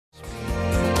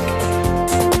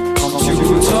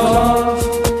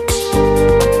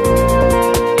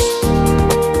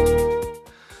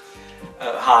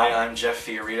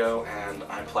Fiorito, and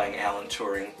I'm playing Alan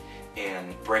Turing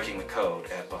in Breaking the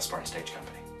Code at Bus Barn Stage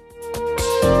Company.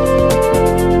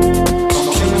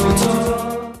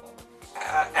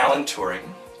 Alan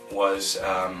Turing was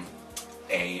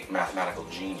a mathematical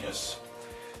genius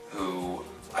who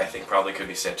I think probably could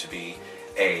be said to be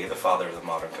A, the father of the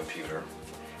modern computer,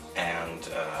 and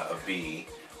B,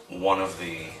 one of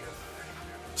the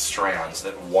strands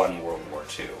that won World War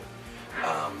II.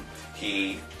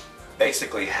 He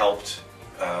basically helped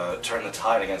turn the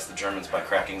tide against the Germans by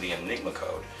cracking the Enigma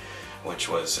code, which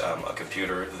was a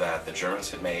computer that the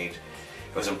Germans had made.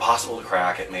 It was impossible to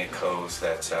crack. It made codes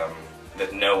that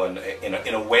that no one,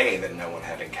 in a way that no one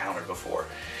had encountered before.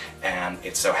 And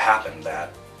it so happened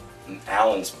that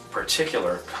Alan's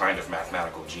particular kind of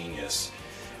mathematical genius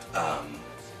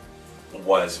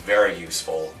was very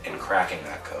useful in cracking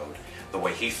that code. The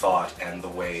way he thought and the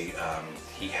way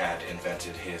he had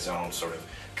invented his own sort of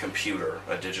computer,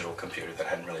 a digital computer that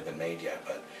hadn't really been made yet.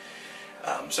 But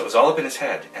so it was all up in his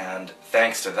head, and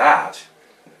thanks to that,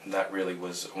 that really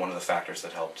was one of the factors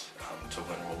that helped to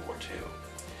win World War II.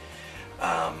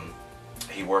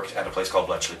 He worked at a place called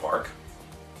Bletchley Park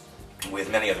with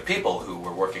many other people who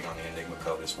were working on the Enigma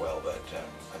code as well, but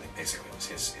I think basically it was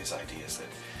his ideas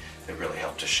that really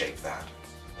helped to shape that.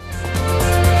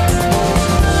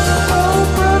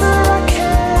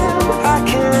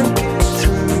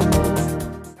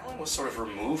 Alan was sort of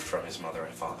removed from his mother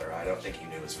and father. I don't think he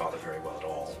knew his father very well at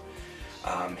all.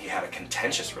 He had a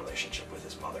contentious relationship with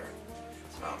his mother,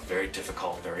 very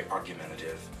difficult, very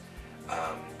argumentative,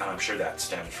 and I'm sure that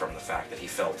stemmed from the fact that he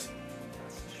felt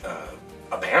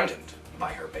abandoned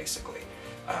by her, basically.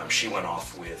 She went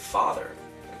off with father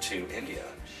to India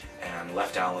and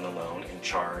left Alan alone in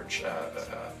charge.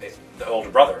 The older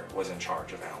brother was in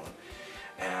charge of Alan,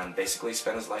 and basically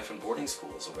spent his life in boarding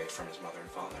schools away from his mother and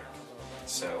father.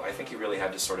 So I think he really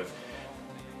had to sort of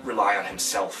rely on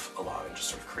himself a lot and just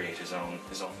sort of create his own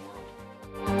world.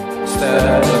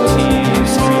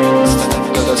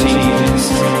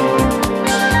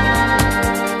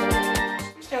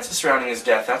 Circumstances surrounding his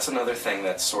death, that's another thing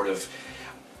that's sort of,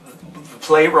 the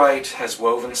playwright has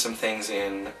woven some things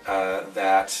in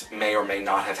that may or may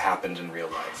not have happened in real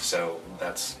life. So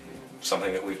that's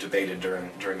something that we've debated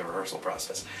during the rehearsal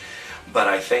process. But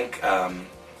I think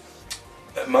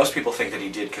most people think that he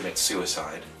did commit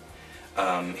suicide.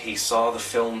 He saw the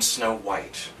film Snow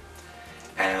White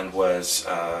and was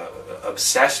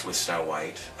obsessed with Snow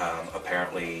White.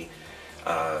 Apparently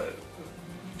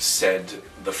said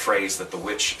the phrase that the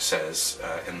witch says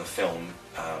in the film,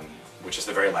 which is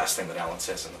the very last thing that Alan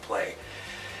says in the play,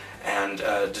 and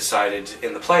decided,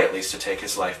 in the play at least, to take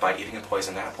his life by eating a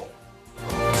poisoned apple.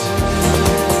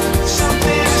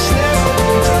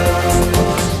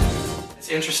 It's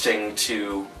interesting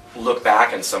to look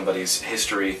back in somebody's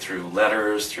history through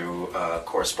letters, through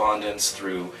correspondence,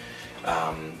 through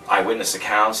eyewitness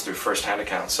accounts, through first-hand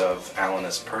accounts of Alan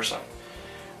as a person,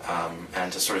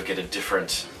 and to sort of get a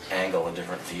different angle, a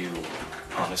different view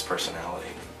on his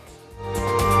personality.